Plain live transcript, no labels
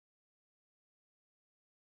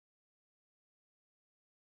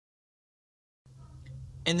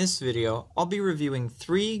In this video, I'll be reviewing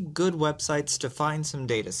 3 good websites to find some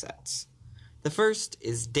datasets. The first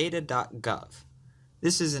is data.gov.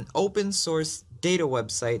 This is an open source data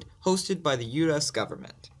website hosted by the US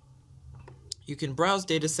government. You can browse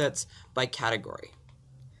datasets by category.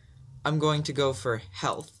 I'm going to go for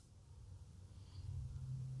health.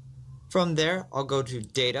 From there, I'll go to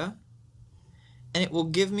data, and it will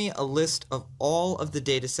give me a list of all of the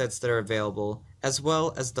datasets that are available, as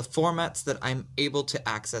well as the formats that I'm able to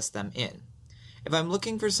access them in. If I'm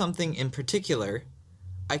looking for something in particular,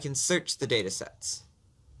 I can search the datasets.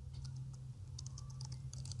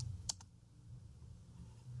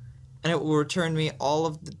 And it will return me all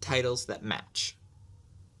of the titles that match.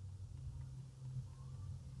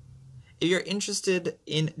 If you're interested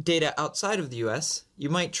in data outside of the US, you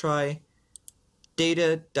might try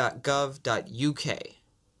data.gov.uk.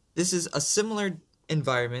 This is a similar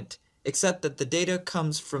environment, except that the data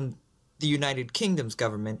comes from the United Kingdom's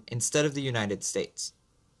government instead of the United States.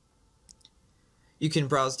 You can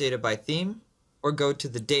browse data by theme, or go to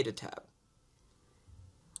the Data tab,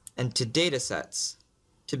 and to Datasets,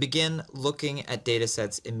 to begin looking at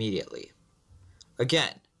datasets immediately.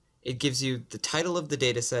 Again, it gives you the title of the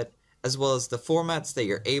dataset, as well as the formats that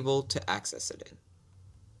you're able to access it in.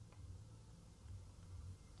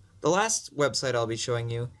 The last website I'll be showing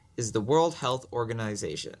you is the World Health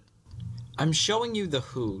Organization. I'm showing you the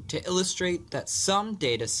WHO to illustrate that some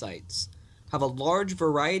data sites have a large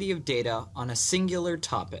variety of data on a singular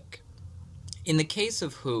topic. In the case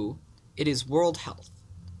of WHO, it is World Health.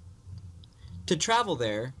 To travel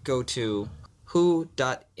there, go to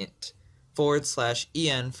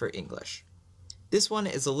who.int/en for English. This one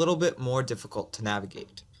is a little bit more difficult to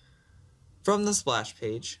navigate. From the splash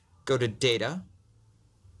page, go to Data,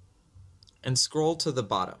 and scroll to the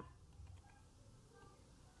bottom.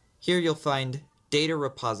 Here you'll find Data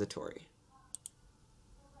Repository.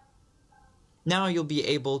 Now you'll be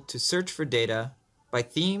able to search for data by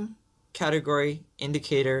theme, category,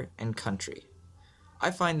 indicator, and country.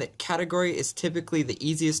 I find that category is typically the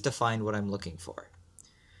easiest to find what I'm looking for.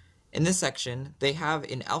 In this section, they have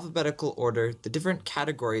in alphabetical order the different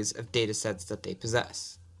categories of datasets that they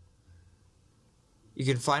possess. You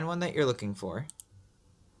can find one that you're looking for,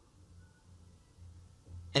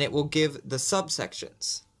 and it will give the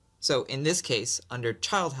subsections. So in this case, under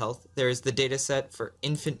child health, there is the dataset for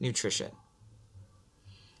infant nutrition.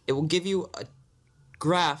 It will give you a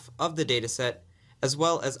graph of the dataset, as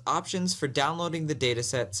well as options for downloading the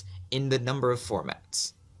datasets in the number of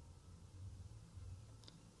formats.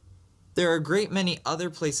 There are a great many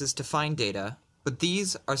other places to find data, but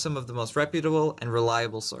these are some of the most reputable and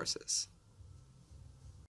reliable sources.